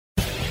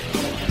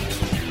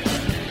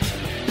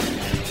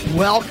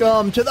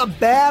Welcome to the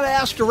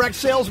Badass Direct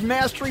Sales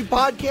Mastery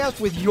Podcast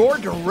with your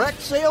direct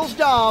sales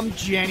dom,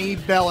 Jenny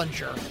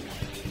Bellinger.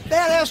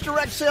 Badass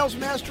Direct Sales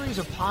Mastery is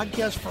a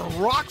podcast for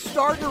rock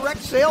star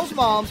direct sales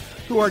moms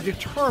who are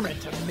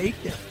determined to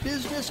make their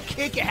business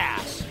kick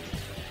ass.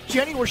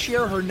 Jenny will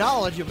share her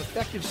knowledge of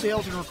effective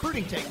sales and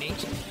recruiting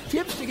techniques,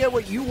 tips to get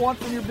what you want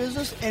from your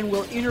business, and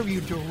will interview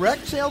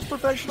direct sales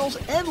professionals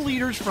and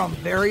leaders from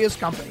various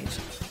companies.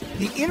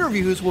 The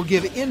interviews will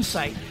give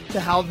insight to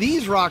how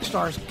these rock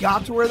stars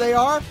got to where they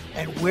are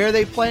and where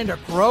they plan to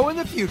grow in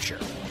the future.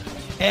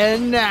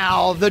 And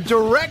now, the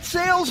direct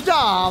sales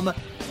dom,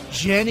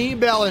 Jenny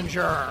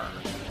Bellinger.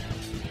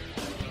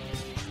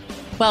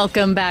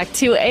 Welcome back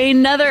to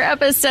another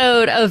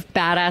episode of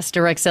Badass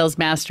Direct Sales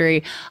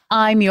Mastery.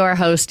 I'm your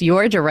host,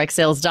 your direct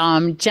sales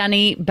dom,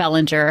 Jenny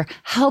Bellinger,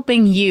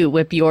 helping you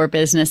whip your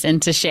business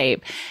into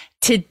shape.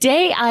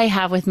 Today, I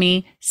have with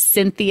me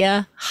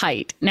Cynthia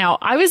Hight. Now,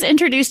 I was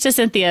introduced to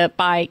Cynthia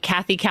by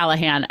Cathy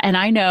Callahan, and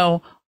I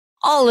know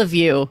all of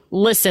you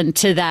listened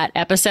to that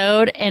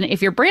episode. And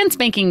if you're brand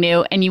spanking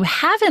new and you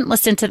haven't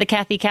listened to the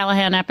Cathy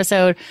Callahan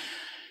episode,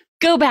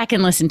 go back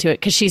and listen to it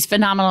because she's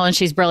phenomenal and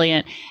she's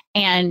brilliant.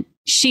 And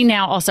she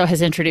now also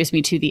has introduced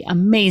me to the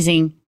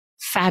amazing,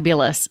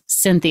 fabulous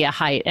Cynthia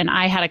Hight. And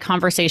I had a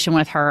conversation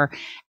with her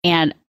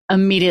and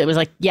immediately was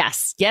like,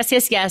 yes,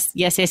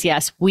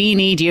 we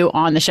need you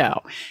on the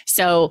show.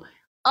 So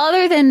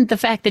other than the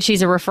fact that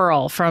she's a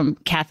referral from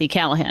Cathy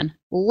Callahan,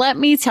 let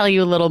me tell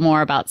you a little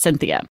more about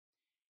Cynthia.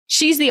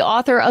 She's the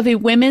author of a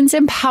women's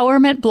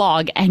empowerment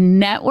blog and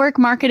network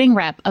marketing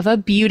rep of a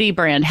beauty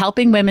brand,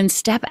 helping women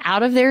step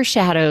out of their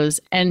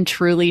shadows and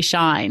truly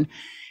shine.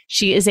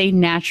 She is a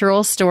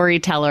natural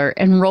storyteller,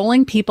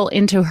 enrolling people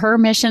into her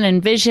mission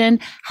and vision,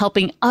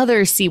 helping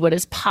others see what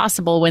is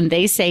possible when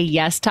they say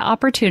yes to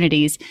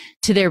opportunities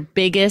to their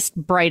biggest,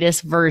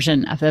 brightest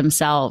version of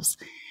themselves.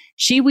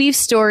 She weaves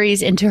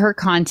stories into her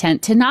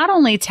content to not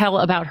only tell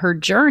about her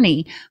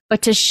journey,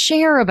 but to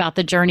share about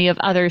the journey of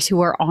others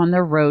who are on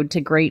the road to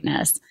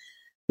greatness.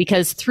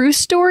 Because through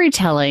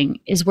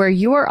storytelling is where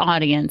your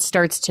audience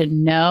starts to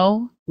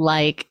know,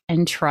 like,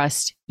 and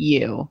trust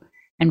you.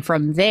 And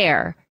from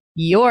there,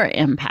 your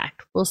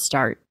impact will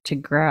start to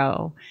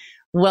grow.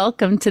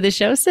 Welcome to the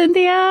show,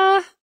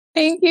 Cynthia.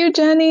 Thank you,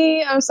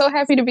 Jenny. I'm so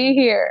happy to be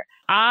here.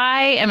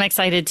 I am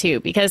excited too,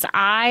 because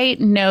I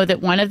know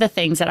that one of the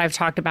things that I've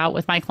talked about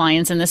with my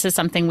clients, and this is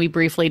something we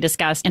briefly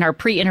discussed in our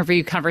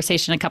pre-interview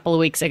conversation a couple of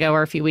weeks ago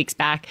or a few weeks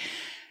back,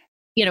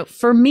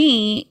 for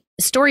me,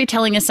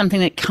 storytelling is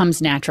something that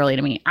comes naturally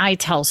to me. I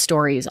tell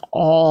stories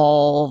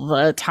all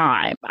the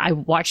time. I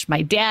watched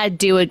my dad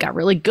do it, got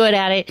really good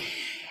at it.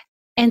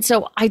 And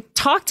so I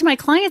talk to my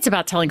clients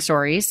about telling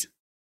stories,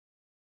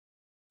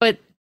 but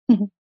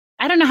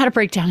I don't know how to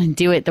break down and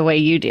do it the way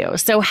you do.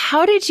 So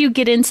how did you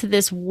get into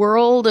this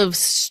world of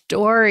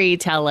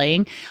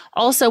storytelling,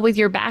 also with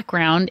your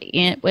background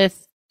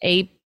with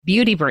a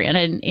beauty brand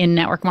in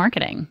network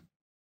marketing?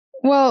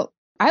 Well,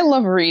 I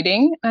love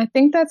reading. I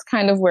think that's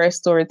kind of where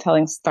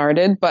storytelling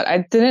started, but I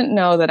didn't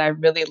know that I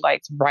really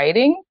liked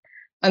writing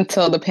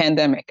until the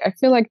pandemic. I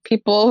feel like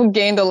people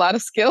gained a lot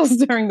of skills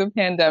during the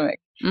pandemic.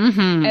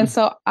 Mm-hmm. And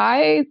so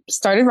I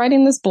started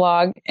writing this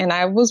blog, and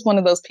I was one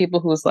of those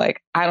people who was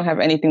like, I don't have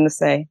anything to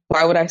say.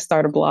 Why would I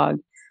start a blog?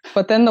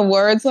 But then the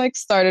words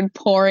started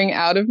pouring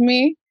out of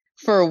me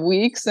for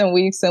weeks and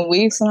weeks and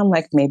weeks. And I'm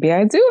like, maybe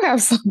I do have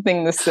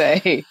something to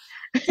say.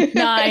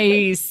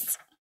 Nice.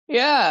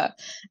 Yeah.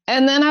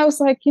 And then I was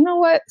like, you know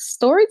what?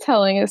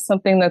 Storytelling is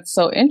something that's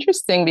so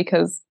interesting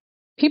because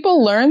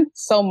people learn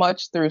so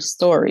much through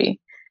story,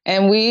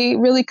 and we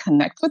really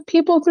connect with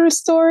people through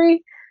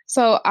story.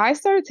 So I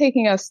started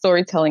taking a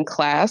storytelling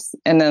class,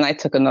 and then I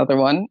took another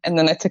one, and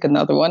then I took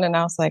another one, and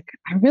I was like,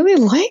 I really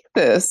like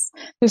this.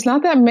 There's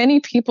not that many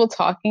people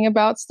talking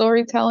about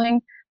storytelling,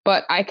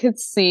 but I could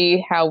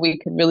see how we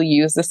could really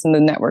use this in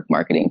the network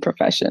marketing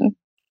profession.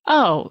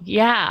 Oh,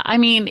 yeah. I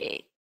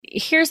mean,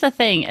 here's the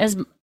thing is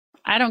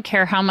I don't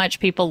care how much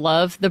people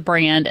love the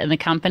brand and the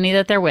company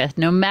that they're with,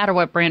 no matter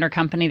what brand or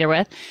company they're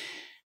with,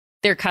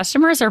 their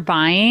customers are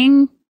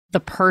buying the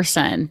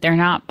person. They're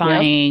not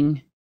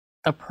buying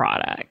the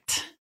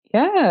product.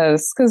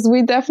 Yes, because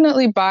we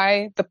definitely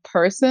buy the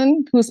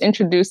person who's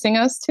introducing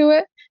us to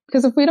it.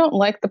 Because if we don't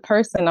like the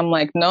person, I'm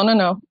like, no,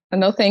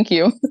 thank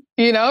you.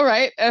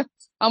 Right?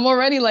 I'm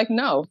already like,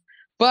 no.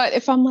 But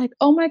if I'm like,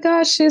 oh my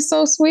gosh, she's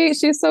so sweet,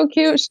 she's so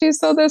cute, she's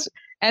so this,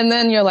 and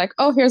then you're like,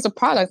 oh, here's a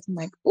product. I'm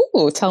like,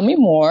 ooh, tell me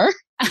more.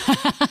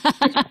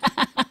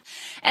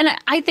 And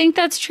I think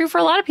that's true for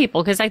a lot of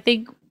people, because I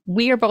think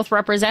we are both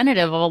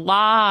representative of a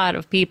lot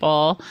of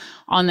people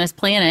on this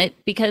planet,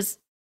 because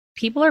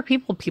people are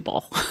people.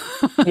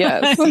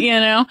 Yes.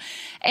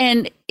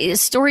 And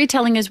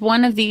storytelling is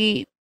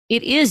it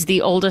is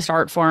the oldest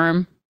art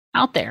form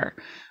out there,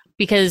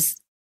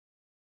 because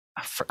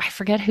I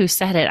forget who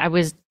said it. I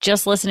was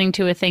just listening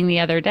to a thing the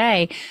other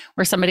day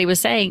where somebody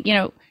was saying,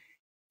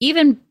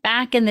 even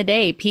back in the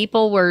day,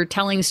 people were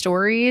telling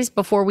stories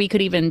before we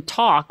could even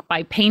talk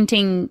by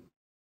painting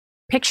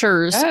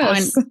pictures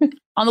Yes.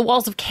 on the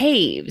walls of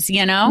caves,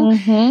 you know?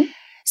 Mm-hmm.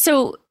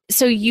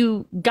 So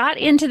you got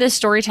into this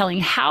storytelling.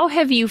 How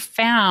have you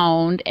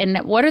found, and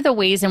what are the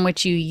ways in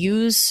which you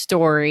use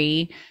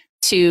story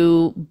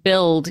to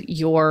build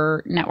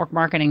your network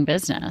marketing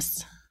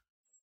business?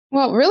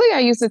 Well, really, I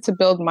use it to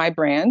build my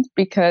brand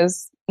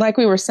because, like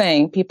we were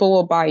saying, people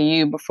will buy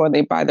you before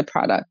they buy the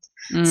product.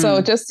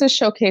 So just to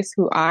showcase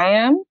who I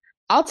am,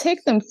 I'll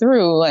take them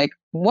through like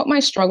what my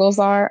struggles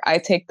are. I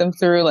take them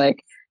through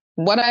like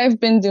what I've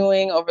been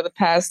doing over the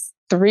past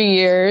 3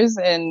 years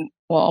and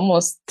well,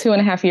 almost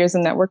 2.5 years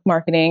in network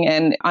marketing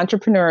and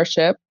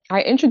entrepreneurship.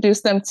 I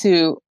introduce them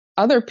to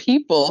other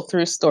people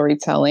through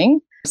storytelling.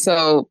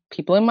 So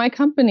people in my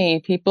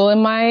company, people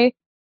in my,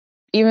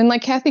 even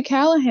like Kathy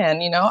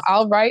Callahan,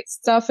 I'll write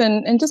stuff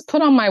and just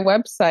put on my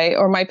website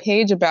or my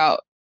page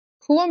about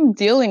who I'm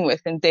dealing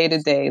with in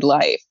day-to-day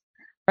life.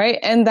 Right.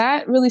 And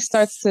that really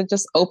starts to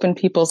just open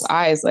people's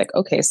eyes. Like,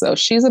 okay, so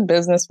she's a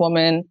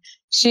businesswoman.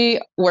 She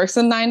works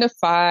a 9 to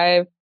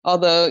 5,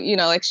 although,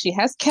 like she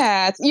has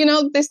cats,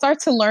 they start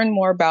to learn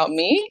more about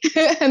me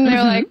and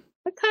they're like,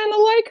 I kind of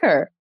like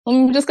her.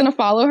 I'm just going to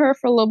follow her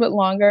for a little bit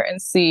longer and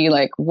see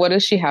like, what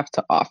does she have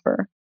to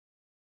offer?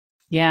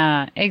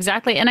 Yeah,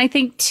 exactly. And I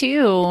think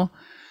too,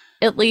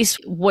 at least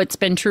what's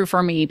been true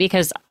for me,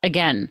 because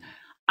again,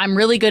 I'm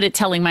really good at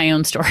telling my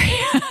own story.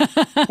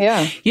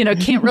 Yeah.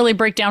 Can't really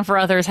break down for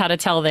others how to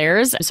tell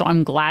theirs. So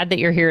I'm glad that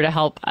you're here to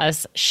help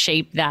us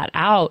shape that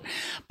out.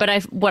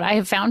 But what I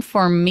have found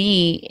for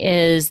me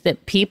is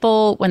that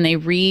people, when they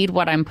read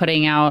what I'm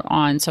putting out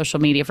on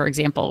social media, for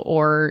example,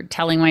 or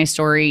telling my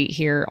story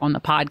here on the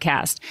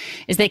podcast,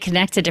 is they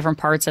connect to different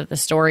parts of the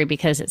story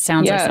because it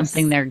sounds like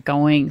something they're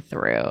going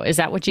through. Is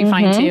that what you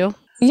find too?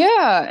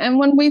 Yeah. And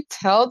when we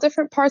tell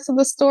different parts of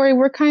the story,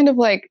 we're kind of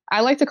like,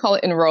 I like to call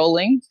it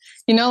enrolling,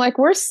 like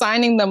we're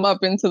signing them up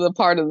into the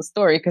part of the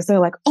story because they're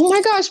like, oh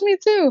my gosh, me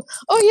too.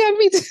 Oh yeah,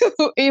 me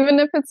too. Even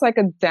if it's like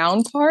a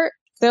down part,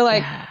 they're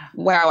like,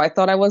 wow, I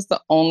thought I was the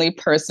only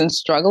person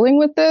struggling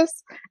with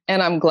this.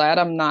 And I'm glad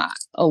I'm not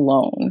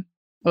alone.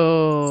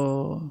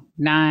 Oh,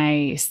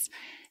 nice.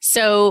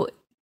 So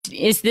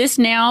is this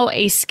now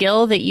a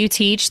skill that you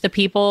teach the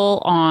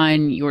people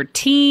on your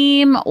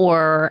team,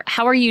 or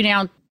how are you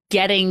now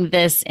getting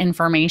this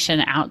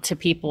information out to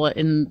people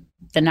in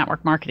the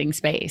network marketing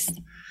space?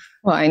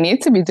 Well, I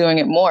need to be doing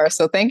it more.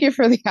 So thank you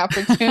for the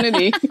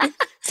opportunity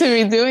to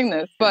be doing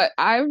this. But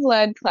I've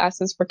led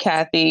classes for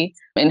Kathy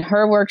in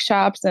her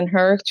workshops and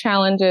her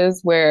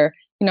challenges where,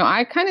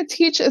 I kind of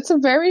teach, it's a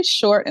very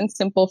short and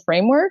simple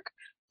framework.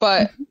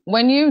 But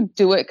when you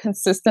do it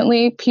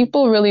consistently,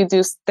 people really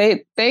do,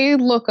 they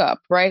look up,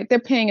 right? They're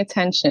paying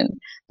attention.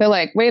 They're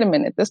like, wait a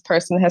minute, this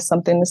person has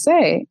something to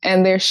say.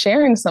 And they're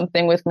sharing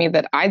something with me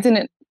that I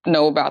didn't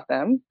know about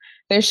them.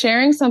 They're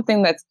sharing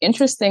something that's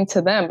interesting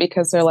to them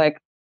because they're like,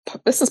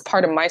 this is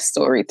part of my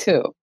story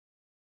too.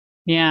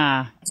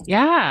 Yeah,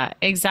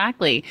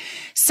 exactly.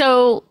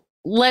 So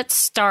let's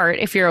start,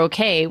 if you're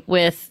okay,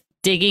 with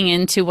digging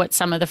into what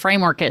some of the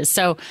framework is.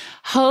 So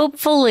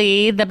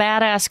hopefully the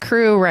badass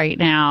crew right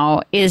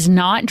now is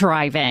not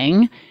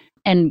driving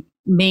and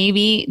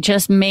maybe,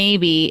 just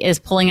maybe, is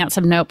pulling out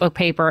some notebook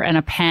paper and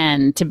a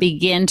pen to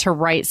begin to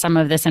write some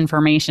of this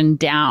information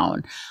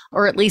down,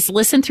 or at least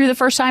listen through the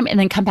first time and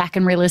then come back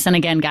and re-listen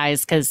again,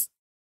 guys, because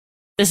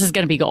this is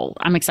going to be gold.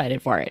 I'm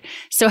excited for it.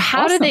 So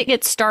how do they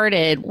get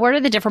started? What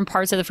are the different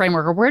parts of the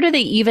framework, or where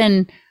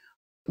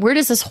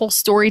does this whole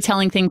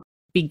storytelling thing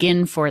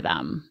begin for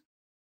them?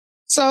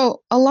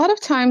 So a lot of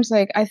times,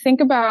 like I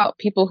think about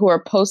people who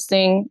are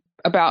posting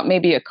about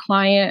maybe a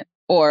client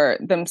or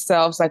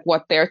themselves, like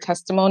what their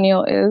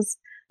testimonial is.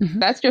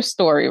 That's your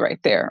story right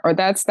there, or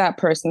that's that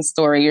person's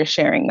story. You're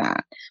sharing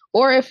that.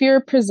 Or if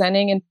you're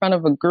presenting in front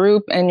of a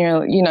group and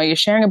you're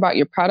sharing about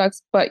your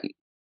products, but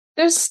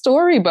there's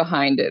story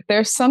behind it.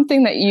 There's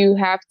something that you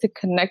have to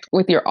connect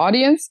with your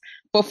audience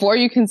before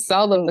you can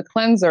sell them the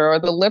cleanser or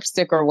the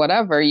lipstick or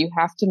whatever. You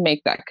have to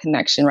make that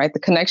connection, right? The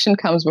connection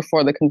comes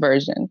before the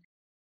conversion.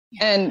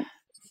 And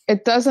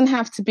it doesn't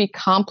have to be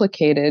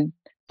complicated,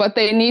 but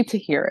they need to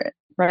hear it,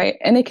 right?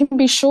 And it can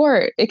be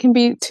short. It can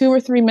be 2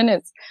 or 3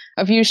 minutes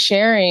of you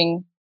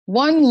sharing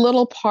one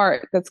little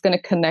part that's going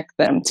to connect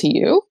them to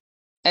you.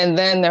 And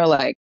then they're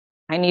like,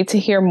 I need to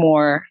hear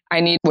more. I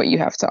need what you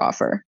have to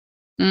offer.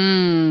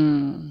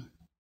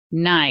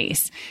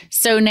 Nice.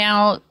 So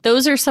now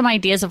those are some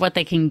ideas of what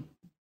they can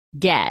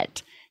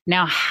get.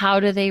 Now, how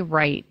do they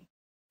write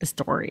the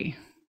story?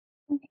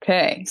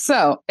 Okay.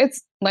 So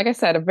it's, like I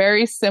said, a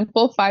very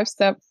simple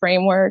 5-step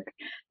framework.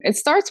 It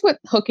starts with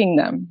hooking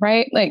them,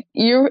 right? Like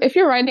if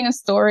you're writing a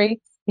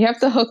story, you have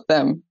to hook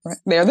them. Right?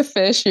 They're the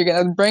fish. You're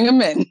going to bring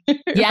them in.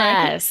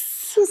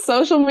 Yes. Right?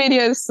 Social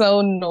media is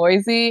so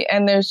noisy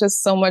and there's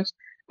just so much,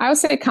 I would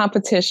say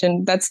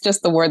competition. That's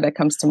just the word that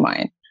comes to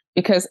mind.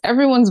 Because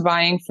everyone's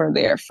vying for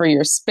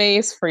your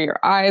space, for your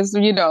eyes.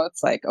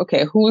 It's like,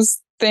 okay,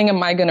 whose thing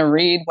am I going to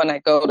read when I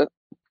go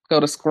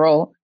to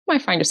scroll? You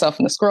might find yourself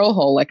in the scroll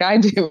hole like I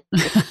do.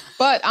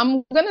 But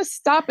I'm going to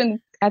stop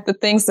at the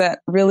things that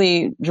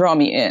really draw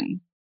me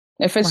in.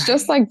 If it's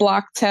just like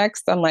block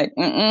text, I'm like,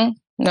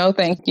 no,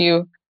 thank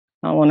you.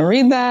 I don't want to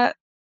read that.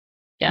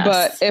 Yes.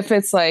 But if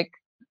it's like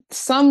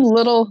some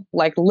little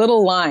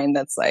line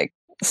that's like,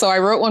 so I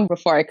wrote one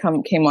before I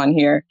came on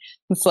here.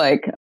 It's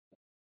like,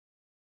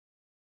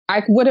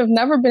 I would have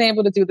never been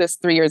able to do this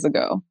 3 years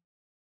ago.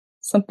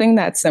 Something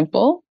that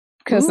simple,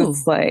 because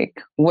it's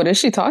like, what is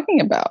she talking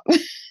about?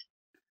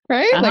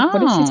 Right? Like,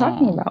 what is she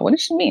talking about? What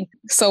does she mean?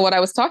 So what I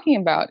was talking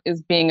about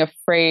is being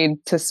afraid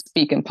to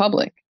speak in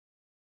public.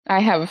 I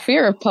have a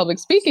fear of public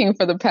speaking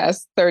for the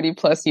past 30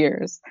 plus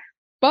years,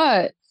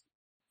 but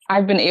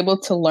I've been able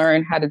to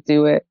learn how to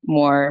do it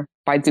more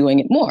by doing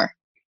it more.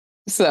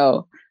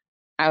 So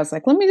I was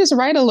like, let me just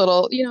write a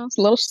little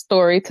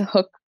story to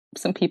hook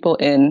some people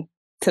in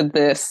to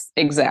this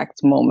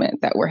exact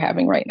moment that we're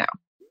having right now.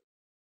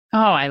 Oh,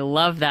 I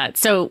love that.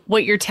 So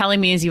what you're telling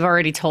me is you've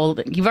already told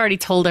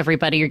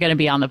everybody you're going to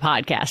be on the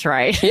podcast,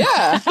 right?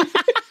 Yeah.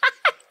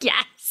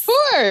 Yes. Of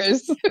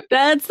course.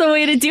 That's the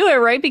way to do it,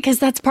 right? Because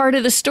that's part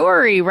of the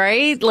story,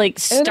 right? Like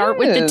start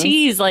with the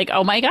tease, like,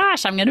 oh my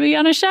gosh, I'm going to be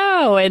on a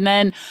show. And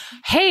then,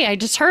 hey, I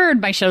just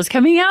heard my show's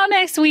coming out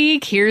next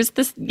week. Here's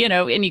this,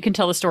 and you can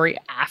tell the story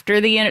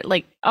after the,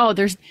 like, oh,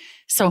 there's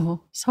so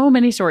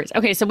many stories.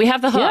 Okay. So we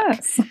have the hook.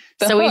 Yes,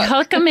 we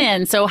hook them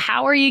in. So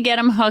how are you get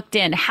them hooked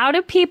in? How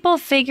do people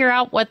figure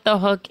out what the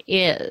hook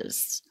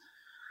is?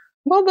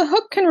 Well, the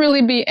hook can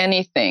really be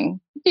anything.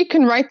 You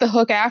can write the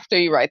hook after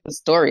you write the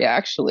story,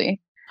 actually.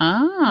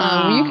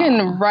 You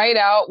can write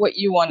out what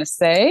you want to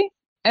say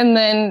and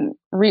then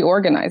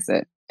reorganize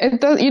it.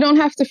 You don't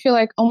have to feel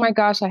like, oh my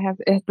gosh,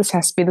 this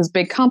has to be this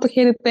big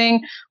complicated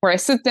thing where I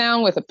sit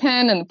down with a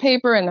pen and a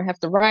paper and I have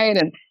to write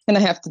and I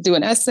have to do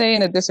an essay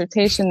and a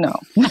dissertation. No,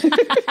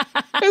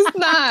 it's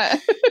not.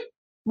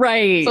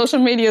 Right. Social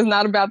media is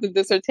not about the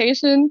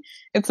dissertation.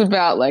 It's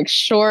about like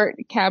short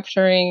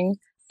capturing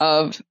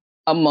of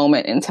a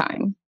moment in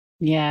time.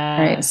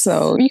 Yeah. Right.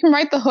 So you can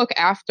write the hook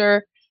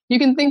after. You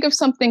can think of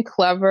something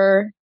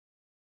clever,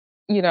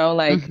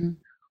 like,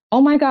 oh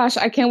my gosh,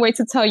 I can't wait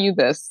to tell you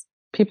this.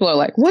 People are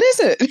like, what is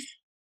it?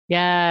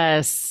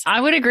 Yes,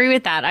 I would agree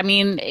with that. I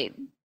mean,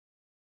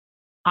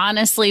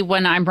 honestly,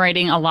 when I'm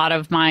writing a lot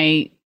of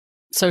my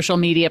social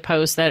media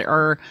posts that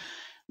are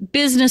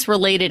business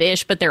related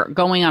ish, but they're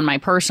going on my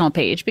personal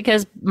page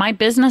because my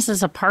business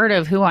is a part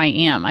of who I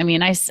am. I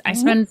mean, I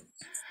spend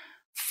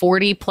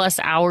 40 plus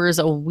hours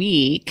a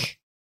week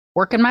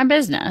working my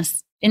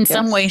business in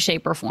some way,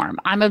 shape, or form.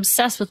 I'm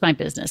obsessed with my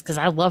business because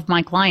I love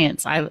my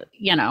clients.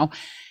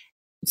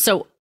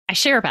 So I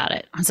share about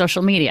it on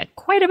social media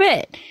quite a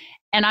bit.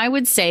 And I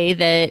would say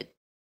that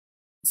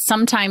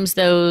sometimes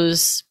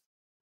the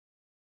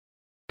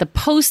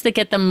posts that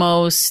get the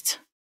most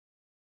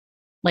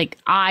like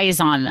eyes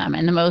on them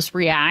and the most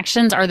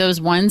reactions are those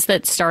ones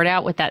that start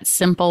out with that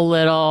simple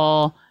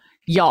little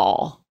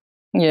y'all.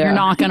 Yeah. You're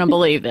not going to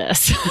believe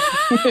this.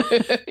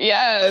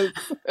 Yes.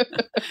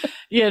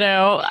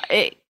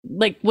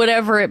 Like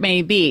whatever it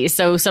may be.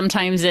 So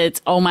sometimes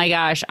it's, oh my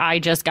gosh, I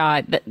just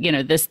got,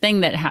 this thing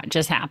that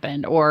just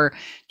happened, or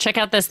check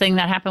out this thing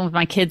that happened with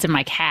my kids and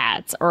my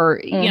cats, or,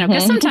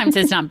 because sometimes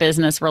it's not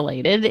business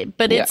related,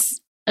 but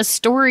it's a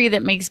story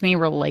that makes me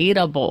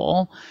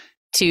relatable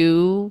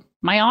to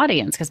my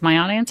audience, because my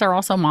audience are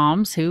also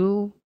moms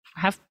who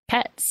have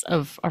pets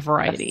of a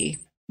variety.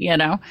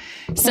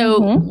 So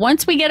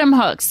once we get them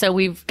hooked, so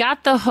we've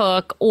got the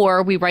hook,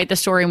 or we write the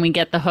story and we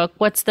get the hook,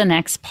 what's the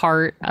next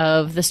part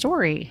of the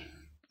story?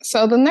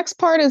 So the next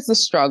part is the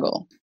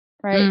struggle,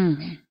 right?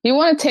 You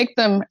want to take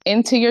them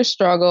into your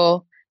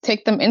struggle,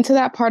 take them into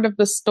that part of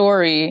the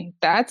story.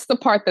 That's the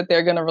part that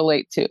they're going to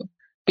relate to,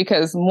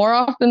 because more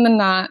often than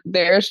not,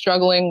 they're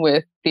struggling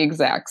with the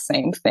exact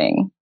same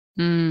thing.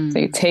 So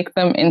you take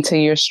them into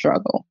your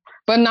struggle,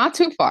 but not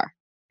too far.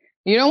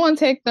 You don't want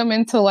to take them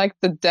into like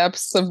the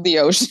depths of the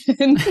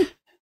ocean.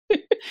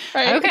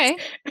 Right? Okay.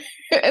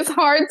 It's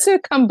hard to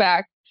come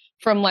back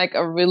from like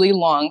a really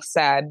long,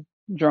 sad,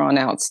 drawn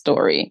out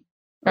story.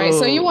 Right.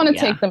 So you want to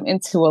take them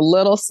into a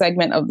little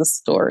segment of the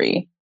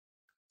story.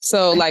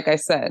 So like I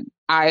said,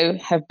 I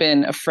have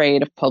been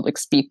afraid of public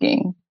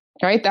speaking.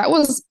 Right. That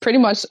was pretty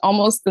much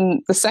almost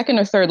the second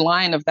or third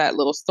line of that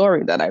little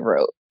story that I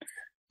wrote,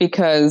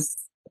 because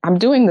I'm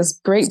doing this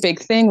great big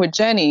thing with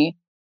Jenny.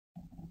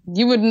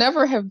 You would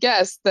never have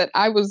guessed that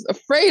I was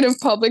afraid of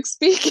public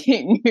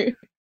speaking.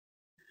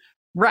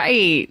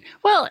 Right.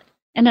 Well,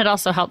 and it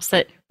also helps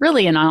that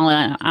really, in all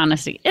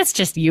honesty, it's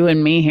just you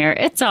and me here.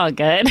 It's all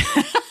good.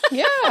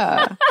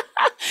 Yeah.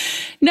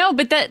 No,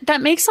 but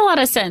that makes a lot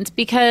of sense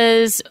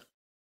because,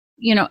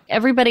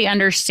 everybody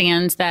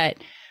understands that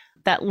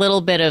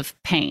little bit of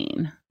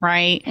pain,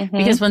 right?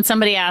 Because when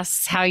somebody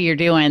asks how you're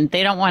doing,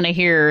 they don't want to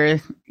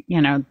hear,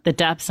 the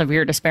depths of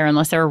your despair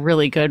unless they're a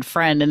really good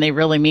friend and they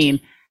really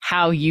mean,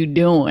 how you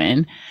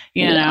doing,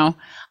 know?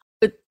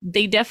 But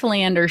they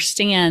definitely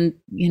understand,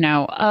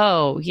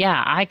 oh,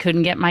 yeah, I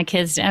couldn't get my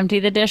kids to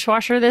empty the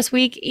dishwasher this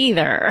week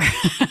either.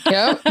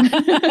 Yep.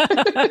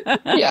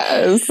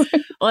 Yes.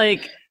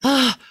 Like,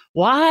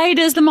 why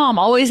does the mom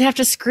always have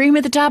to scream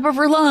at the top of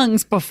her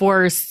lungs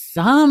before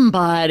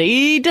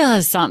somebody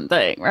does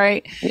something,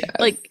 right? Yes.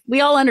 Like,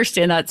 we all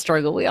understand that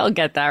struggle. We all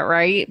get that,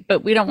 right?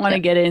 But we don't want to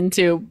get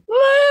into,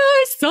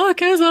 I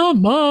suck as a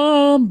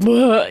mom,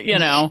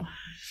 Yes.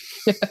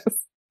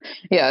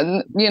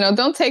 Yeah,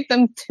 don't take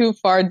them too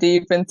far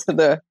deep into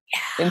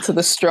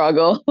the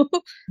struggle.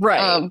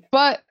 Right.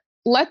 But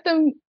let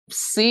them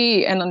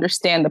see and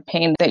understand the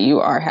pain that you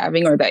are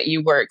having or that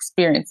you were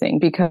experiencing.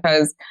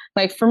 Because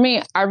like for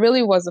me, I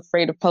really was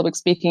afraid of public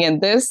speaking.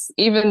 And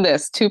even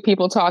this, two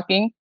people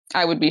talking,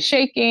 I would be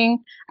shaking.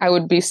 I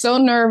would be so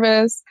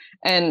nervous.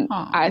 And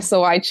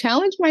so I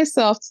challenged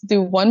myself to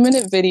do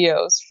 1-minute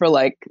videos for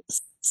like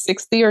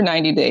 60 or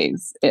 90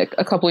 days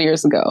a couple of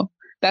years ago.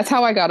 That's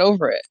how I got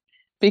over it.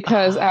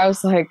 Because I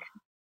was like,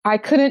 I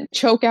couldn't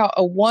choke out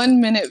a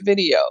 1-minute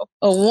video.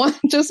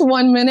 Just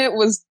 1 minute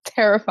was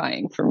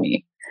terrifying for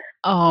me.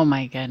 Oh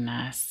my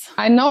goodness.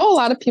 I know a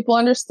lot of people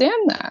understand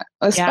that,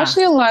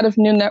 especially a lot of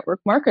new network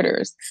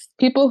marketers.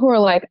 People who are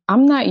like,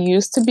 I'm not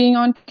used to being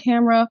on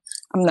camera.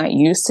 I'm not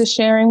used to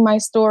sharing my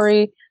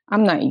story.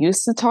 I'm not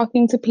used to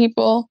talking to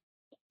people.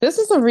 This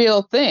is a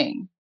real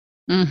thing.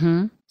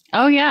 Mm-hmm.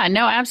 Oh yeah,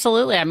 no,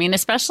 absolutely. I mean,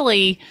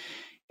 especially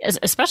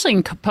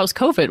in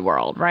post-COVID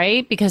world,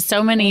 right? Because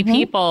so many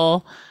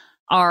people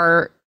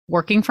are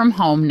working from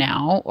home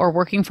now or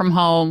working from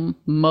home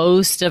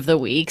most of the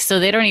week. So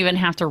they don't even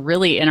have to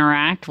really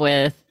interact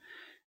with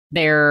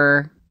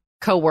their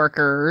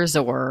coworkers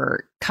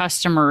or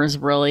customers,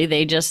 really.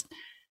 They just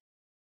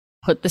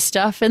put the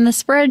stuff in the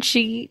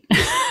spreadsheet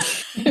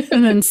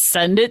and then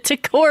send it to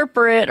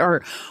corporate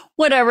or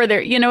whatever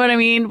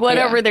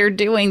whatever they're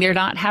doing, they're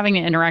not having to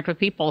interact with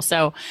people.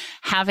 So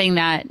having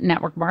that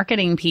network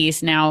marketing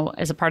piece now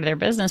as a part of their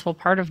business, well,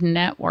 part of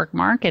network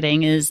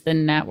marketing is the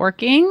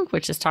networking,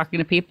 which is talking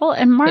to people,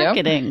 and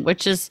marketing,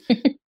 which is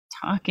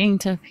talking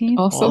to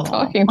people. Also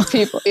talking to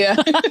people. Yeah.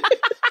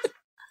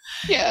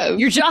 Yes.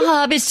 Your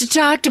job is to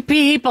talk to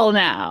people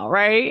now,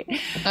 right?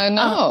 I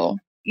know.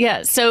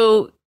 Yeah.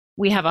 So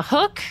we have a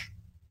hook,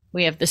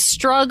 we have the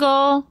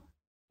struggle.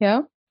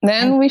 Yeah.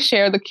 Then we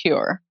share the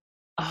cure.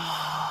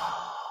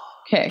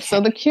 Okay, so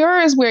the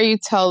cure is where you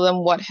tell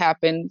them what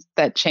happened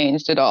that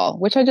changed it all,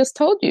 which I just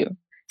told you.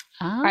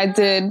 I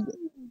did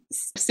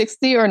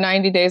 60 or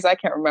 90 days. I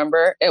can't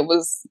remember. It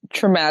was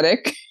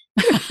traumatic.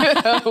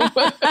 1-minute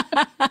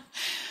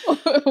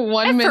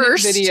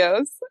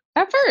videos.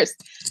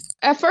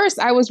 At first,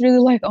 I was really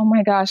like, oh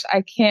my gosh,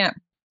 I can't.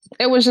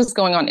 It was just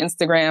going on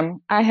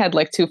Instagram. I had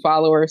like 2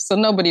 followers, so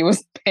nobody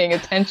was paying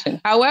attention.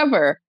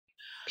 However,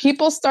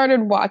 people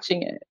started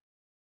watching it.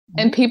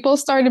 And people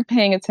started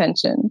paying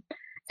attention.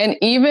 And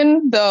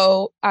even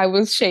though I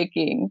was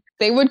shaking,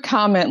 they would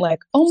comment like,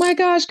 oh my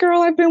gosh,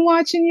 girl, I've been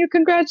watching you.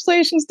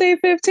 Congratulations, day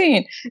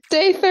 15,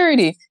 day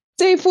 30,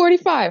 day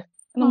 45.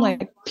 And I'm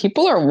like,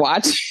 people are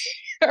watching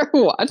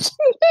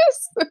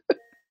this.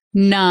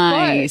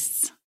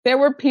 Nice. But there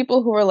were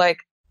people who were like,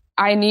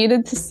 I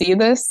needed to see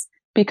this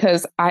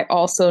because I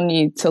also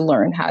need to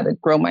learn how to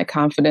grow my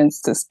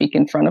confidence to speak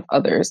in front of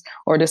others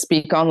or to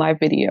speak on live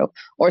video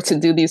or to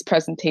do these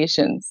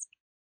presentations.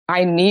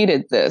 I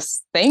needed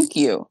this. Thank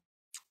you.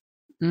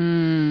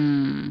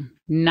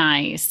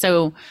 Nice.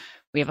 So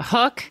we have a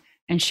hook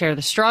and share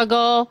the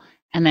struggle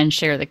and then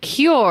share the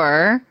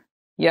cure.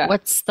 Yeah.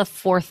 What's the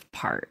fourth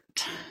part?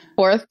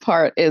 Fourth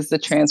part is the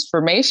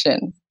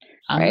transformation,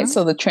 right?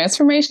 So the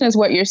transformation is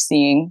what you're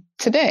seeing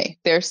today.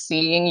 They're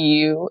seeing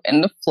you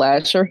in the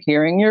flesh or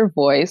hearing your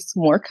voice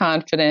more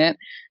confident.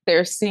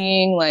 They're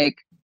seeing like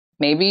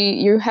maybe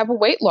you have a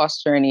weight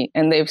loss journey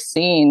and they've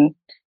seen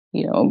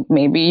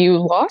maybe you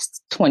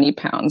lost 20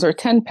 pounds or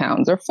 10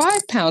 pounds or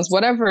 5 pounds,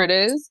 whatever it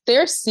is.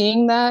 They're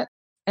seeing that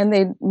and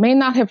they may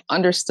not have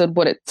understood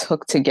what it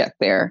took to get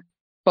there.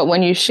 But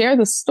when you share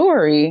the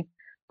story,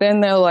 then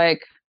they're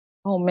like,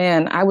 oh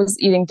man, I was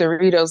eating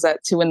Doritos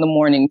at 2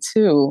 a.m.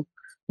 too.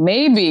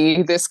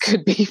 Maybe this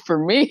could be for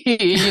me,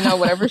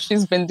 whatever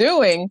she's been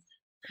doing.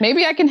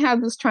 Maybe I can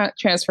have this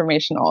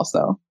transformation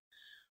also.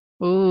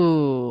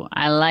 Ooh,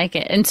 I like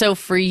it. And so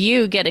for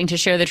you, getting to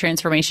share the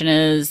transformation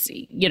is,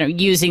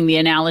 using the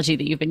analogy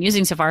that you've been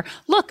using so far.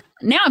 Look,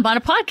 now I'm on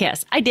a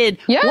podcast. I did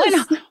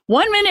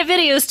 1-minute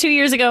videos 2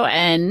 years ago,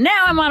 and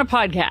now I'm on a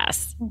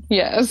podcast.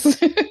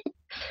 Yes.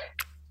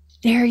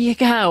 There you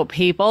go,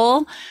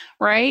 people.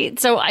 Right?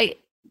 So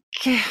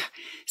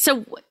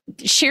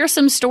share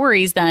some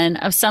stories then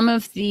of some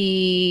of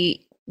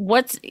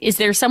is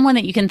there someone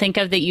that you can think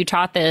of that you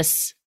taught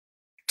this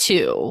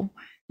to?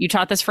 You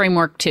taught this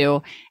framework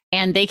to,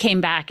 and they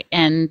came back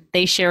and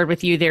they shared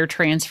with you their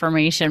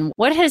transformation.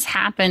 What has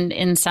happened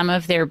in some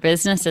of their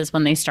businesses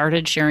when they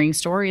started sharing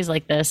stories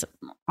like this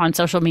on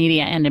social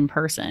media and in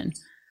person?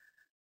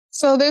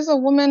 So there's a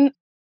woman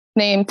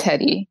named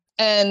Teddy.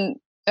 And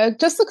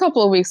just a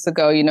couple of weeks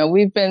ago,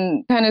 we've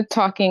been kind of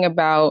talking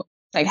about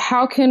like,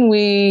 how can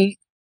we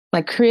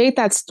Like create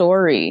that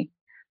story,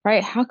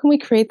 right? How can we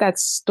create that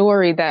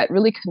story that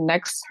really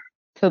connects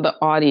to the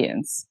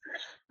audience?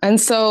 And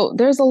so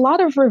there's a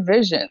lot of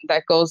revision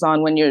that goes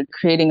on when you're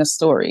creating a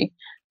story,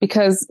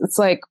 because it's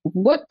like,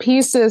 what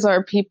pieces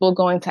are people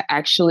going to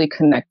actually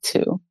connect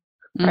to?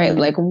 Right?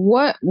 Like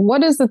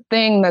what is the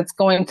thing that's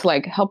going to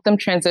like help them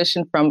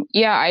transition from,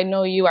 yeah, I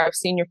know you, I've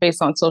seen your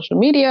face on social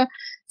media,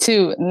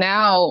 to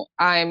now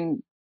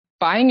I'm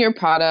buying your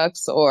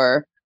products,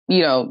 or,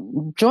 you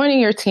know, joining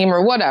your team,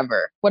 or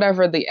whatever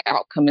the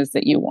outcome is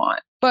that you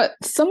want. But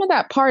some of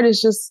that part is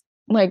just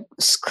like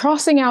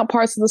crossing out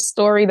parts of the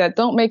story that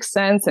don't make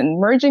sense and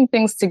merging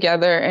things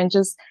together, and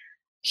just,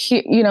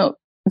 you know,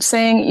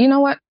 saying, you know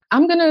what,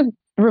 I'm going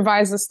to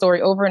revise the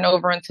story over and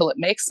over until it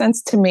makes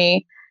sense to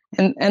me.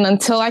 And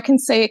until I can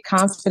say it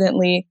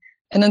confidently,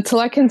 and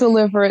until I can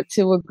deliver it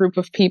to a group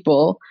of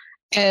people,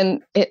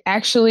 and it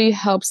actually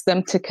helps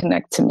them to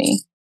connect to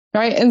me.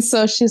 Right. And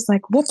so she's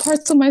like, what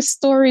parts of my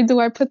story do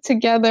I put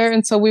together?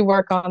 And so we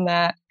work on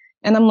that.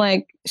 And I'm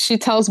like, she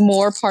tells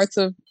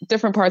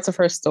different parts of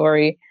her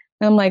story.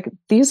 And I'm like,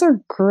 these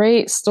are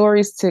great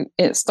stories to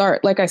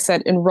start, like I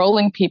said,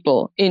 enrolling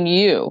people in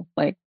you,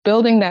 like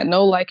building that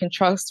know, like, and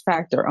trust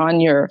factor on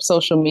your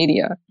social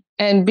media.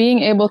 And being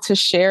able to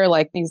share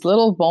like these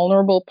little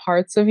vulnerable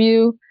parts of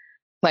you,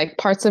 like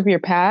parts of your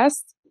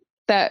past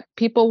that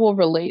people will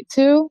relate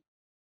to.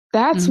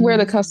 That's where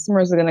the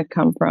customers are going to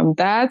come from.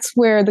 That's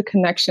where the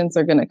connections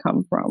are going to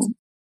come from.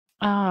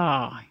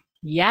 Oh,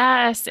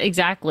 yes,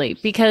 exactly.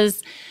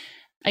 Because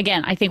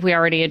again, I think we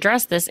already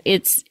addressed this.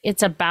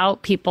 It's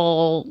about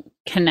people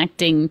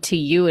connecting to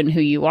you and who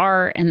you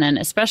are. And then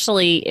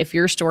especially if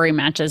your story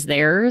matches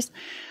theirs,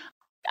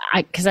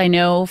 because I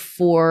know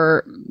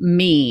for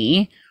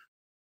me,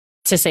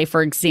 to say,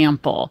 for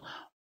example,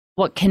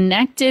 what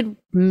connected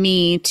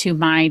me to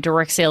my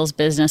direct sales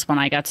business when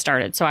I got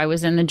started. So I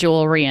was in the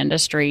jewelry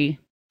industry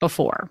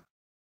before.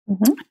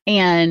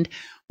 And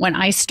when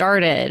I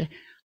started,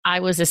 I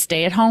was a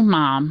stay-at-home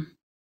mom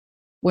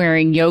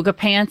wearing yoga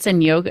pants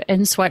and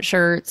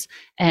sweatshirts,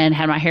 and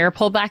had my hair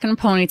pulled back in a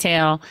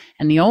ponytail.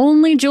 And the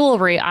only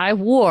jewelry I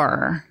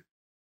wore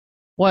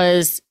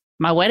was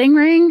my wedding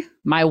ring,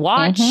 my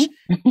watch,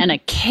 and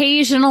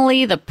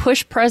occasionally the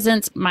push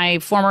presents my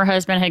former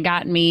husband had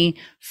gotten me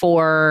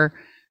for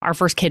our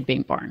first kid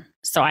being born.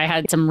 So I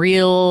had some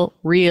real,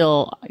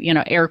 you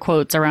know, air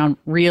quotes around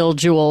real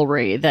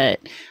jewelry that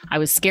I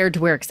was scared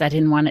to wear because I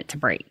didn't want it to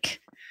break.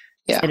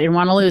 Yeah. I didn't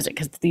want to lose it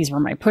because these were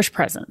my push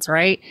presents,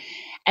 right?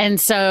 And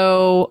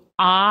so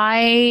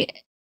I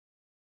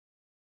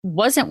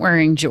wasn't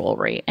wearing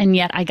jewelry, and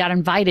yet I got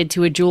invited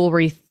to a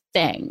jewelry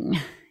thing,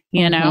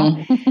 you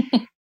know?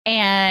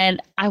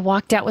 And I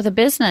walked out with a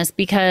business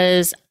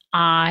because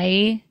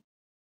after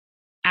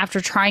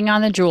trying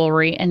on the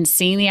jewelry and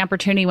seeing the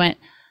opportunity, went,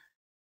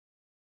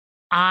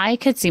 I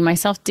could see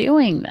myself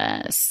doing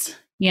this,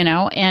 you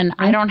know, and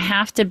I don't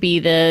have to be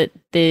the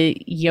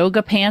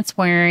yoga pants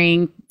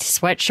wearing,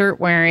 sweatshirt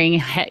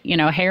wearing, you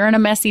know, hair in a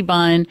messy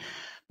bun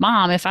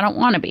mom if I don't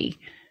want to be.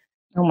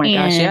 Oh my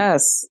gosh,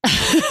 yes.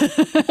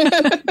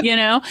 You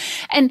know,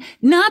 and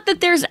not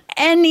that there's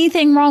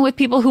anything wrong with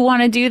people who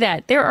want to do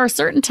that. There are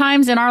certain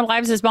times in our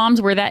lives as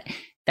moms where that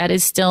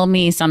is still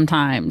me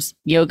sometimes.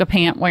 Yoga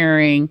pant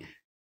wearing,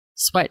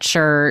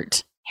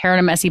 sweatshirt, hair in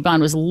a messy bun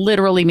was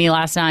literally me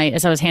last night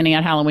as I was handing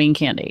out Halloween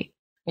candy.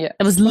 Yeah.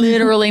 It was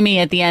literally me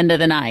at the end of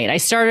the night. I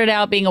started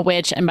out being a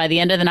witch, and by the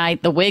end of the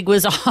night, the wig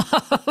was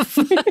off.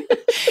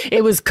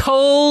 It was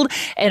cold,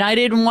 and I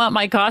didn't want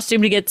my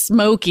costume to get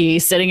smoky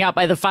sitting out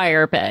by the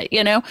fire pit,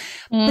 you know?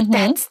 But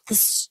that's the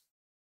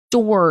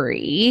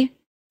story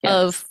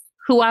of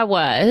who I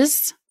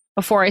was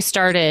before I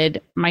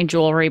started my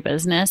jewelry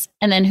business,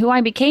 and then who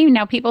I became.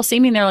 Now people see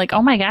me and they're like,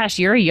 oh my gosh,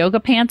 you're a yoga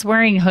pants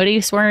wearing,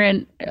 hoodie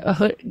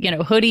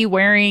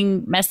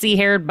wearing, messy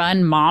haired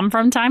bun mom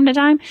from time to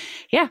time.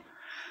 Yeah.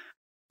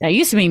 That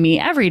used to be me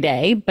every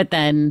day, but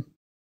then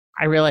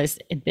I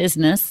realized in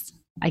business,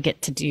 I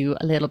get to do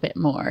a little bit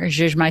more,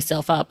 zhuzh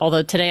myself up.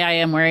 Although today I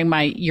am wearing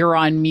my You're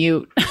on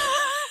Mute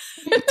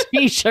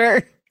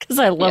t-shirt because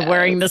I love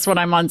wearing this when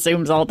I'm on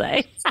Zooms all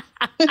day.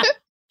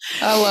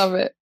 I love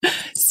it.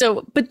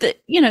 So, but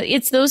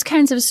it's those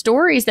kinds of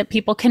stories that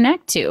people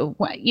connect to.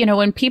 You know,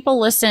 when people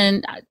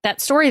listen,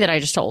 that story that I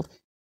just told,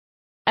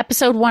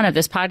 episode 1 of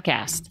this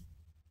podcast,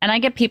 and I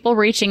get people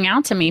reaching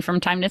out to me from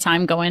time to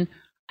time going,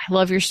 I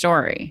love your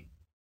story.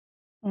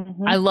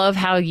 I love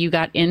how you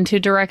got into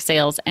direct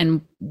sales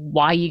and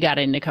why you got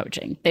into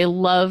coaching. They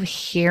love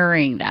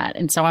hearing that.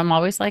 And so I'm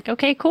always like,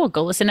 okay, cool.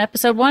 Go listen to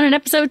episode 1 and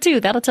episode 2.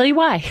 That'll tell you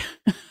why.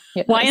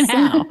 Yes. Why and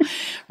how,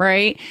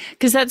 right?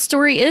 Because that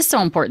story is so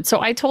important.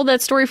 So I told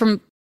that story from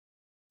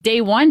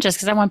day one just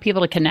because I want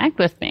people to connect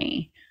with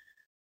me,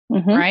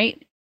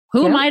 right?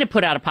 Who am I to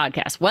put out a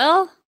podcast?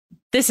 Well,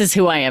 this is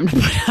who I am to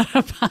put out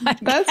a podcast.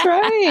 That's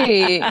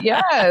right.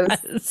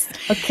 Yes.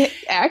 Okay.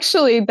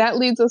 Actually, that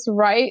leads us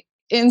right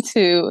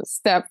into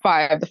step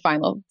 5, the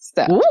final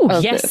step. Ooh,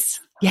 yes.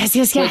 Yes.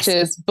 Which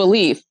is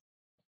belief,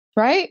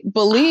 right?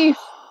 Belief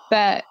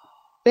that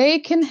they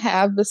can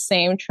have the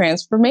same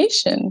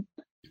transformation,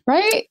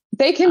 right?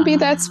 They can be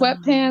that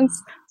sweatpants,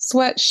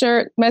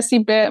 sweatshirt, messy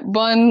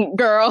bun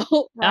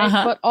girl, right?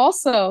 But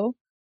also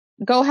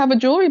go have a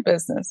jewelry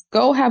business,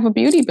 go have a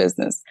beauty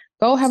business,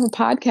 go have a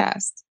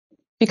podcast,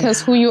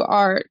 because who you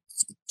are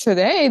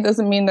today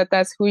doesn't mean that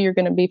that's who you're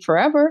going to be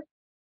forever,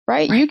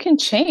 right? You can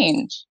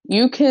change,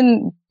 you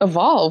can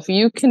evolve,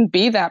 you can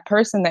be that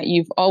person that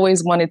you've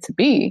always wanted to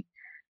be,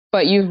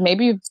 but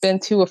maybe you've been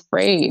too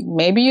afraid.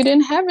 Maybe you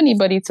didn't have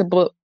anybody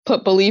to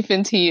put belief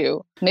into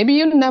you. Maybe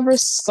you never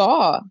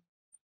saw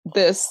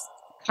this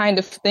kind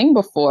of thing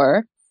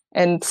before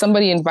and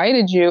somebody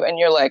invited you and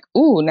you're like,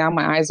 ooh, now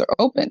my eyes are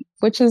open,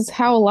 which is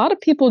how a lot of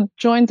people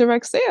join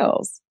direct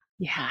sales.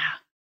 Yeah.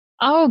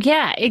 Oh,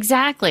 yeah,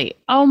 exactly.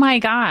 Oh my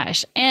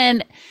gosh.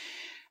 And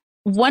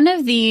one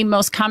of the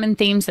most common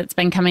themes that's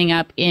been coming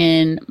up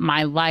in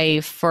my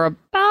life for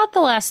about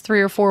the last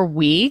 3 or 4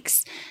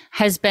 weeks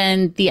has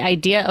been the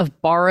idea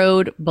of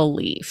borrowed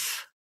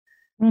belief.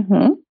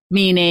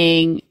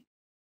 Meaning,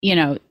 you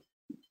know,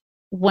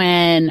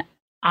 when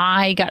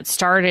I got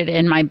started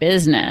in my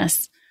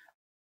business,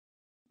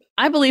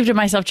 I believed in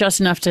myself just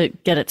enough to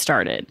get it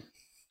started.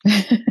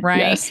 Right?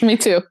 Yes, me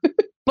too.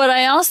 But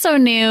I also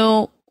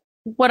knew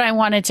what I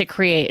wanted to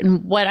create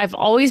and what I've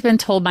always been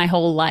told my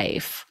whole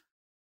life.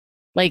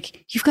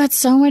 Like, you've got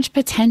so much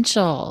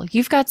potential.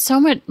 You've got so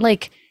much,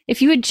 like,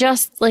 if you would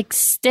just like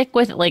stick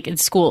with it, like in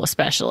school,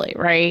 especially,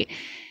 right?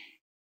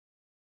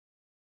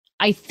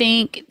 I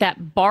think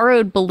that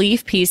borrowed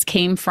belief piece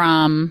came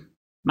from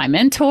my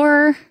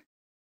mentor.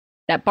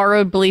 That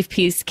borrowed belief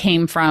piece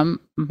came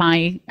from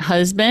my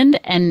husband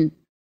and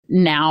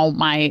now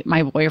my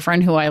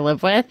boyfriend who I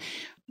live with.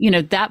 You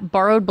know, that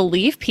borrowed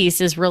belief piece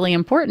is really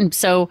important.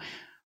 So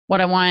what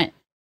I want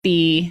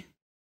the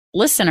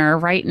listener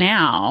right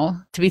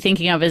now to be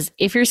thinking of is,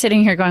 if you're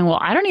sitting here going, well,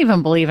 I don't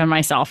even believe in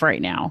myself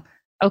right now.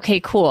 Okay,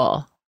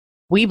 cool.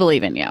 We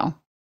believe in you.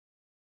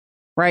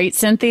 Right,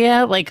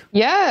 Cynthia? Like,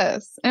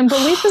 yes. And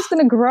belief is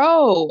going to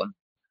grow.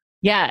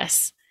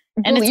 Yes.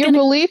 And your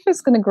belief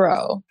is going to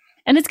grow.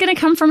 And it's going to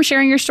come from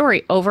sharing your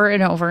story over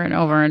and over and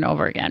over and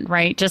over again,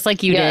 right? Just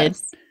like you did.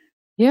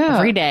 Yeah.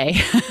 Every day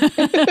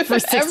for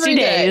 60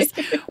 days,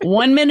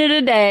 1 minute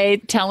a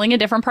day, telling a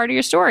different part of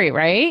your story,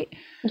 right?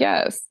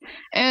 Yes.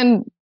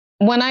 And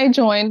when I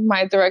joined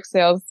my direct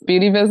sales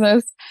beauty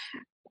business,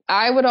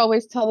 I would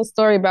always tell the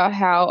story about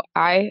how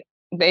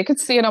they could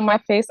see it on my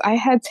face. I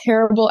had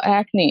terrible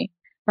acne,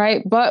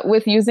 right? But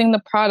with using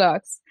the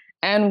products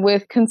and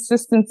with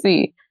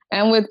consistency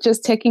and with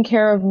just taking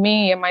care of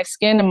me and my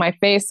skin and my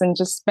face and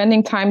just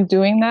spending time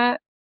doing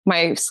that,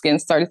 my skin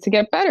started to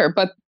get better.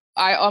 But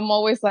I'm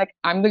always like,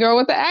 I'm the girl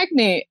with the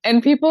acne.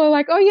 And people are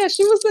like, oh yeah,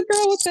 she was the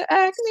girl with the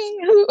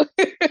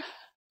acne.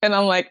 And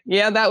I'm like,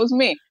 yeah, that was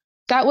me.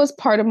 That was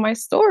part of my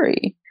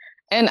story.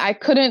 And I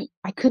couldn't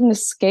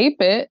escape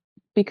it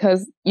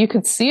because you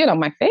could see it on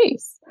my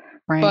face.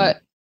 Right.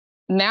 But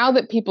now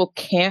that people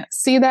can't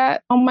see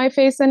that on my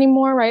face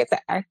anymore, right? The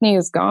acne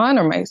is gone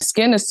or my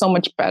skin is so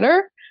much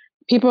better.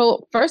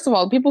 First of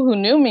all, people who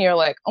knew me are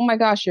like, oh my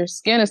gosh, your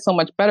skin is so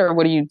much better.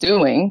 What are you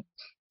doing?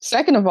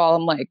 Second of all,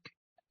 I'm like,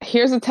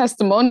 here's a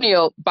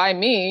testimonial by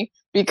me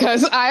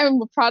because I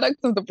am a product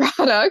of the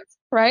product,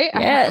 right?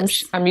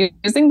 Yes. I'm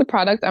using the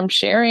product. I'm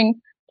sharing,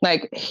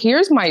 like,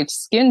 here's my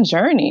skin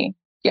journey.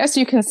 Yes,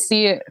 you can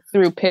see it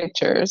through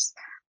pictures,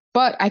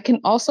 but I can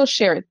also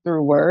share it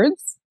through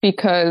words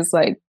because,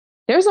 like,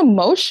 there's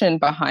emotion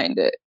behind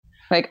it.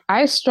 Like,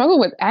 I struggled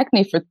with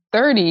acne for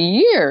 30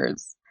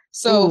 years.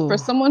 So for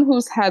someone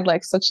who's had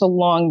like such a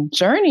long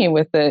journey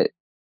with it,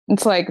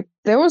 it's like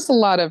there was a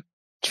lot of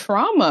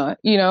trauma,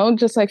 you know,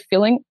 just like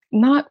feeling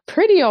not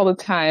pretty all the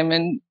time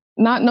and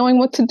not knowing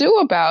what to do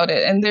about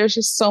it. And there's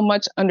just so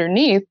much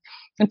underneath.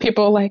 And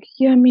people are like,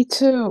 yeah, me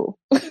too.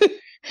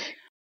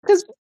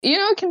 Because, you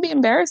know, it can be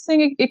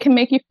embarrassing. It can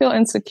make you feel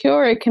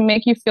insecure. It can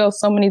make you feel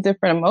so many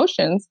different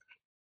emotions.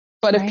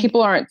 But if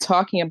people aren't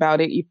talking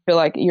about it, you feel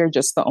like you're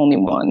just the only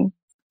one.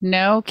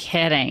 No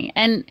kidding.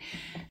 And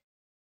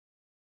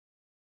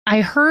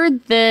I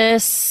heard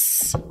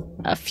this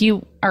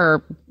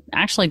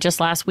actually just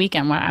last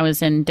weekend when I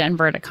was in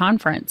Denver at a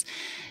conference.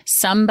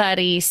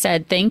 Somebody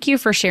said, thank you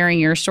for sharing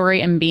your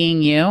story and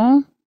being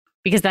you,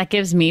 because that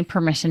gives me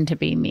permission to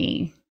be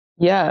me.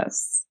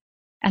 Yes.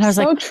 And I was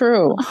so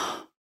true.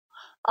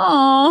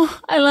 Oh,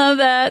 I love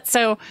that.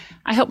 So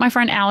I hope my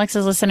friend Alex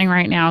is listening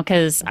right now,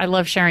 because I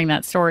love sharing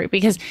that story,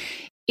 because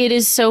it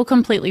is so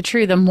completely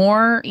true. The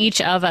more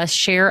each of us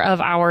share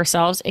of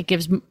ourselves, it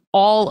gives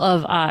all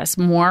of us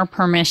more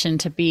permission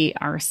to be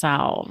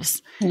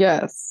ourselves.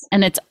 Yes.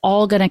 And it's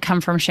all going to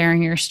come from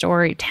sharing your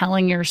story,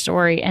 telling your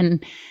story.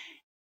 And,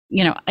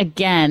 you know,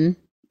 again,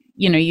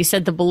 you know, you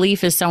said the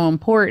belief is so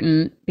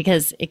important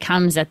because it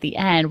comes at the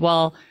end.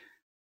 Well,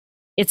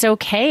 it's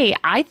okay,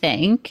 I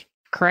think,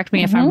 correct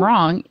me if I'm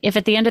wrong, if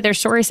at the end of their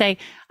story say,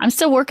 I'm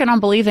still working on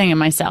believing in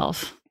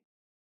myself.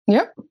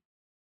 Yep.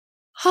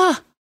 Huh.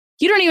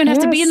 You don't even have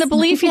to be in the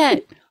belief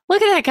yet.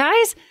 Look at that,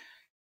 guys.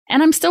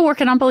 And I'm still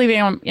working on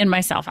believing in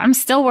myself. I'm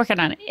still working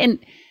on it. And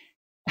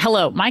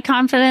hello, my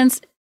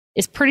confidence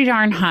is pretty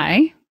darn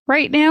high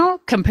right now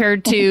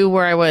compared to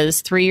where I was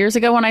 3 years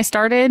ago when I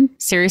started.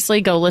 Seriously,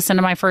 go listen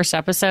to my first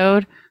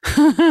episode.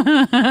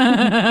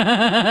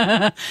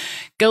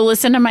 Go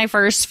listen to my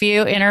first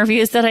few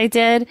interviews that I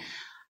did.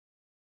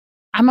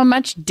 I'm a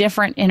much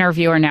different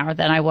interviewer now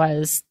than I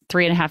was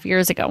 3.5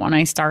 years ago when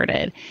I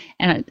started.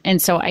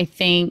 And so I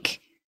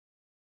think,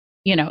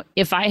 you know,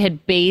 if I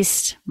had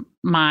based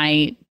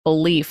my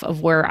belief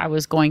of where I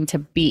was going to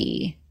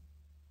be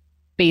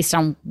based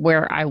on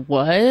where I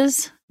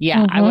was,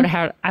 I would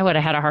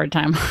have had a hard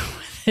time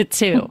with it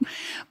too.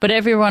 But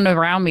everyone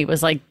around me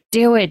was like,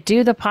 do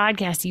the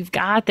podcast. You've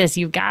got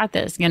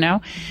this, you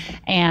know?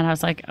 And I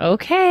was like,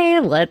 okay,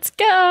 let's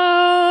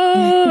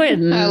go.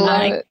 And I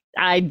love it.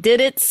 I did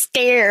it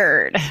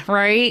scared,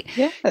 right?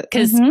 Yeah.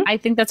 Because I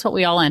think that's what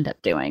we all end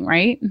up doing,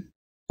 right?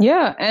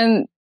 Yeah.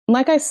 And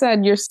like I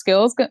said, your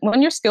skills,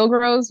 when your skill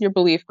grows, your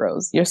belief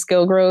grows. Your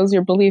skill grows,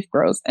 your belief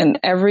grows. And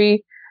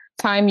every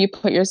time you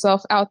put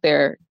yourself out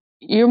there,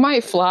 you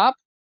might flop,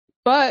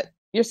 but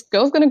your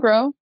skill's going to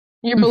grow.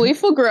 Your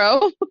belief will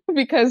grow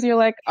because you're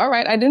like, all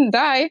right, I didn't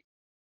die.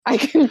 I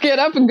can get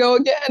up and go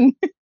again.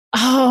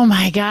 Oh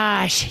my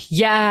gosh.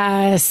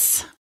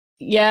 Yes.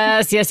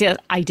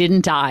 I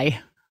didn't die.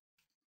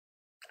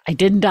 I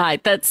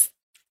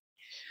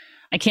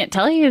can't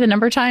tell you the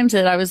number of times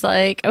that I was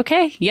like,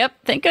 okay, yep,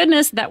 thank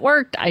goodness that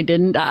worked. I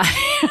didn't die.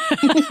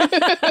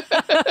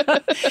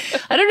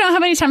 I don't know how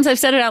many times I've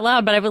said it out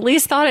loud, but I've at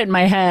least thought it in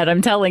my head.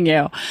 I'm telling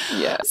you.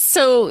 Yeah.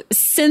 So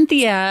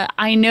Cynthia,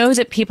 I know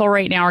that people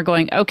right now are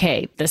going,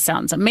 okay, this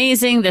sounds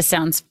amazing. This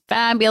sounds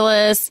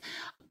fabulous.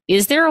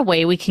 Is there a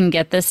way we can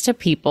get this to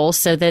people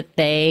so that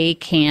they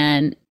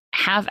can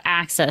have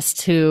access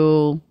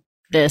to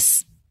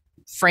this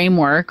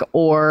framework,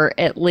 or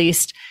at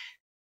least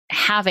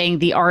having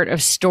the art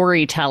of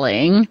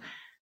storytelling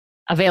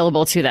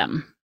available to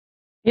them?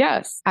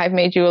 Yes, I've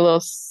made you a little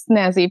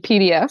snazzy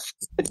PDF.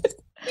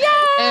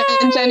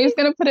 And Jenny's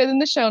going to put it in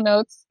the show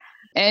notes.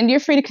 And you're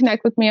free to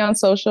connect with me on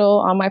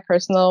social, on my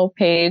personal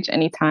page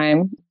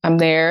anytime. I'm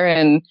there,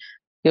 and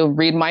you'll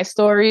read my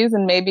stories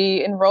and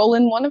maybe enroll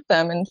in one of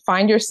them and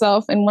find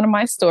yourself in one of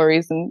my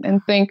stories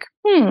and think,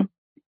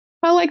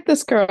 I like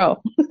this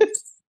girl.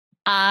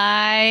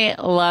 I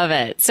love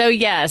it. So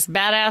yes,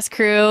 Badass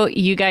Crew,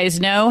 you guys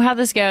know how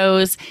this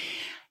goes.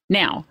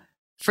 Now,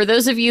 for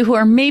those of you who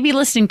are maybe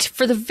listening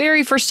for the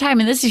very first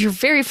time, and this is your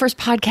very first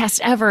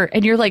podcast ever,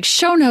 and you're like,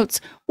 show notes,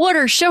 what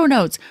are show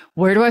notes?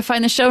 Where do I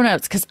find the show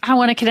notes? Because I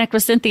want to connect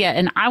with Cynthia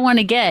and I want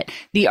to get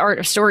the Art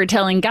of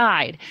Storytelling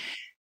guide.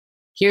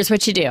 Here's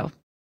what you do.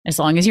 As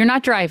long as you're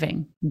not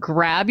driving,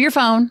 grab your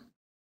phone,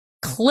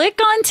 click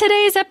on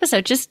today's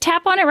episode, just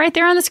tap on it right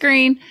there on the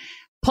screen.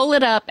 Pull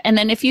it up. And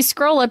then if you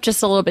scroll up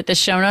just a little bit, the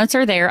show notes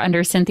are there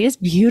under Cynthia's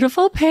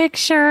beautiful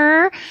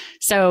picture.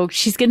 So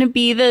she's going to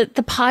be the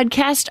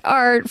podcast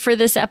art for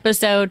this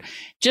episode.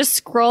 Just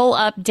scroll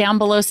up down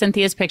below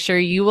Cynthia's picture.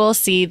 You will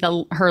see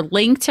her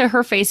link to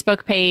her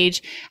Facebook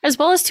page, as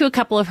well as to a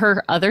couple of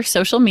her other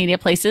social media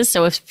places.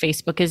 So if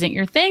Facebook isn't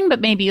your thing,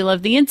 but maybe you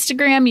love the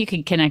Instagram, you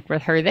can connect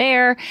with her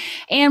there.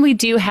 And we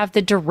do have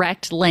the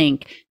direct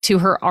link to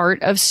her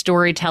Art of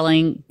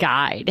Storytelling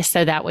guide.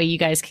 So that way you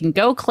guys can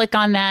go click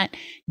on that,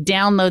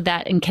 download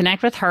that, and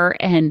connect with her.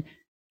 And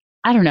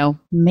I don't know,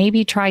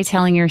 maybe try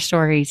telling your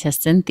story to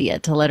Cynthia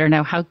to let her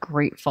know how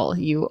grateful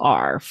you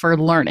are for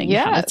learning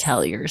how to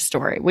tell your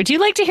story. Would you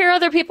like to hear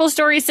other people's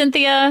stories,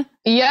 Cynthia?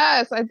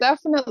 Yes, I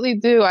definitely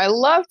do. I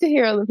love to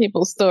hear other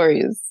people's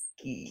stories.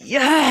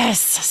 Yes.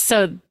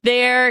 So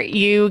there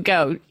you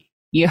go.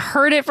 You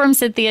heard it from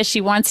Cynthia. She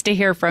wants to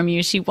hear from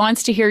you. She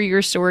wants to hear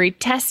your story.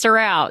 Test her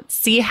out.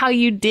 See how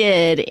you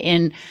did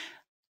in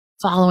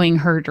following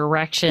her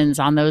directions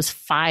on those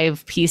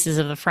 5 pieces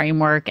of the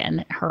framework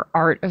and her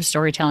Art of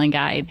Storytelling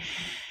guide.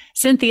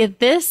 Cynthia,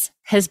 this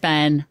has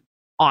been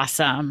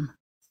awesome.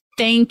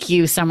 Thank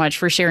you so much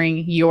for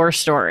sharing your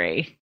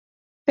story.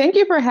 Thank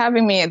you for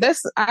having me.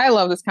 I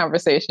love this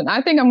conversation.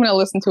 I think I'm going to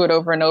listen to it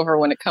over and over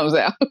when it comes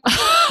out.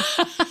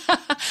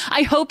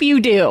 I hope you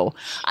do.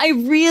 I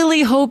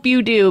really hope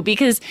you do,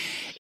 because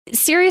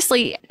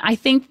seriously, I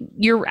think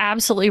you're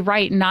absolutely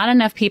right. Not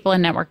enough people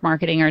in network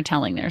marketing are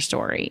telling their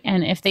story.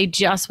 And if they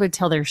just would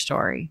tell their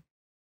story,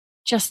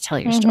 just tell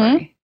your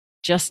story.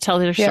 Just tell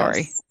their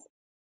story.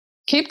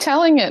 Keep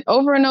telling it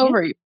over and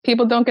over.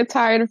 People don't get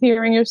tired of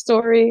hearing your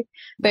story.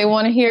 They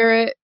want to hear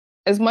it.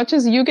 As much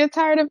as you get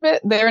tired of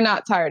it, they're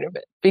not tired of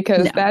it,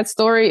 because that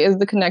story is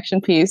the connection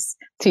piece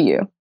to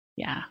you.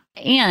 Yeah.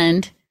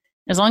 And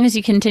as long as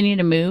you continue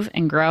to move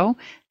and grow,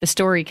 the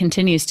story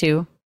continues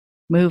to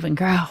move and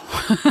grow.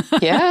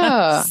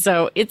 Yeah.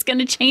 So it's going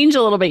to change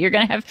a little bit. You're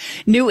going to have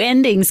new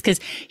endings, because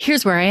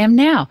here's where I am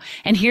now,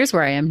 and here's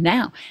where I am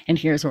now, and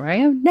here's where I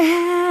am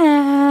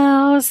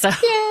now. So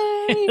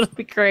it'll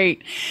be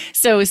great.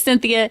 So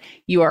Cynthia,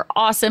 you are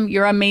awesome.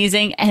 You're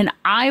amazing. And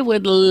I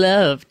would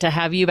love to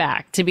have you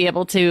back to be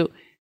able to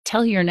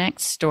tell your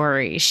next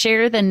story,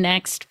 share the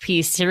next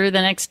piece, share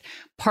the next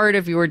part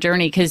of your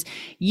journey, because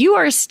you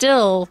are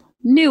still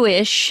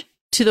newish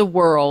to the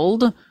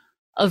world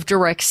of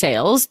direct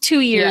sales,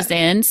 2 years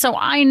in. So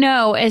I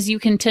know as you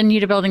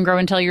continue to build and grow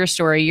and tell your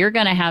story, you're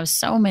going to have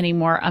so many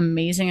more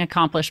amazing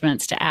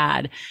accomplishments to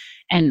add.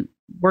 And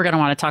we're going to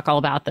want to talk all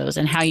about those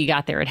and how you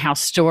got there and how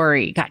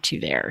story got you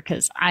there,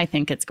 because I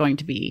think it's going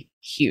to be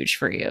huge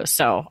for you.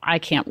 So I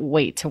can't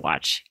wait to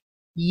watch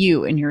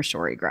you and your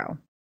story grow.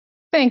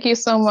 Thank you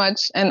so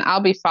much. And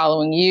I'll be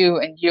following you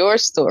and your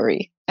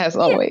story as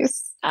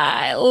always.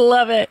 I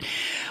love it.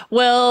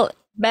 Well,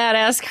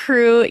 Badass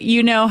crew,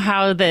 you know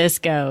how this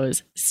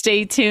goes.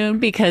 Stay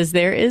tuned because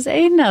there is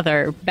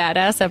another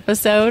badass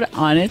episode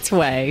on its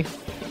way.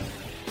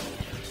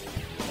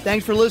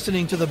 Thanks for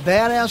listening to the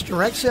Badass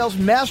Direct Sales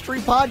Mastery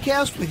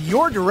Podcast with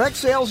your direct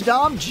sales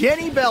dom,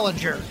 Jenny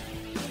Bellinger.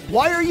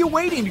 Why are you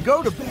waiting to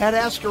go to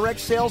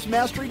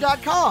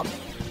badassdirectsalesmastery.com?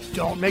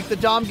 Don't make the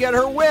dom get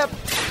her whip.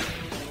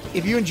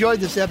 If you enjoyed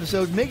this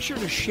episode, make sure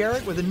to share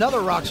it with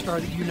another rock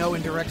star that you know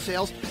in direct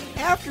sales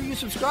after you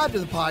subscribe to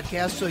the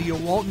podcast so you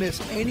won't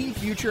miss any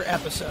future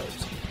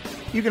episodes.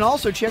 You can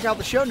also check out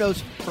the show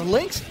notes for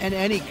links and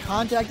any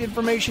contact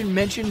information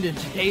mentioned in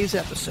today's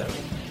episode.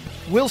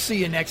 We'll see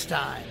you next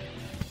time.